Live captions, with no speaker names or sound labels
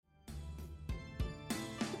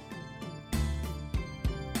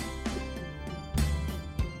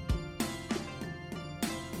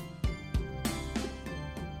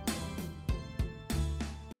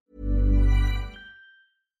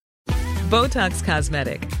Botox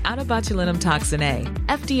Cosmetic, out of botulinum toxin A,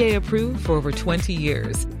 FDA approved for over 20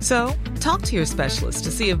 years. So, talk to your specialist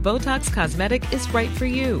to see if Botox Cosmetic is right for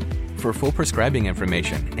you. For full prescribing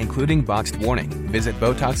information, including boxed warning, visit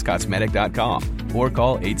BotoxCosmetic.com or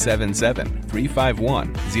call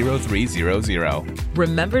 877-351-0300.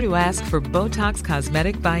 Remember to ask for Botox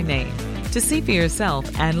Cosmetic by name. To see for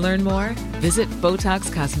yourself and learn more, visit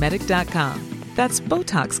BotoxCosmetic.com. That's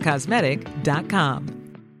BotoxCosmetic.com.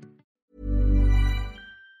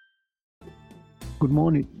 Good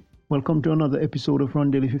morning. Welcome to another episode of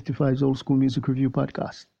Run Daily 55's Old School Music Review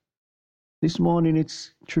Podcast. This morning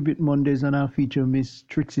it's Tribute Mondays and I'll feature Miss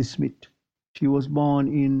Trixie Smith. She was born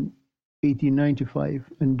in 1895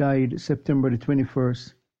 and died September the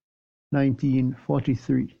 21st,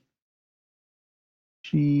 1943.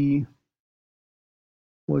 She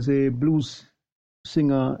was a blues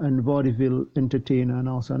singer and vaudeville entertainer and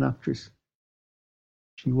also an actress.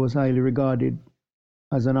 She was highly regarded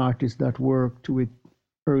as an artist that worked with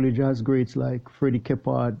early jazz greats like Freddie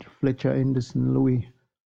Keppard, Fletcher Henderson, Louis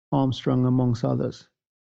Armstrong, amongst others.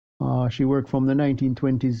 She worked from the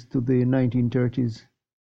 1920s to the 1930s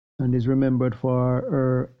and is remembered for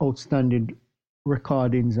her outstanding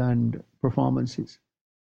recordings and performances.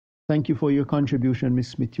 Thank you for your contribution, Miss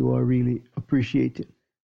Smith. You are really appreciated.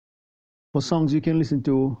 For songs you can listen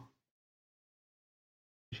to,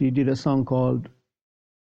 she did a song called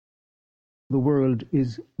 "The World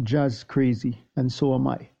is Jazz Crazy and So Am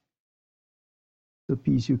I." The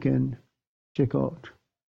piece you can check out.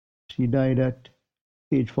 She died at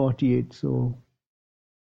age 48, so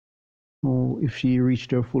if she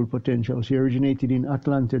reached her full potential. She originated in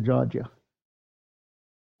Atlanta, Georgia,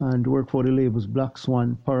 and worked for the labels Black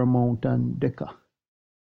Swan, Paramount, and Decca.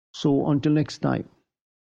 So until next time,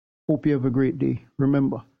 hope you have a great day.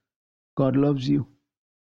 Remember, God loves you.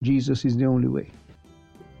 Jesus is the only way.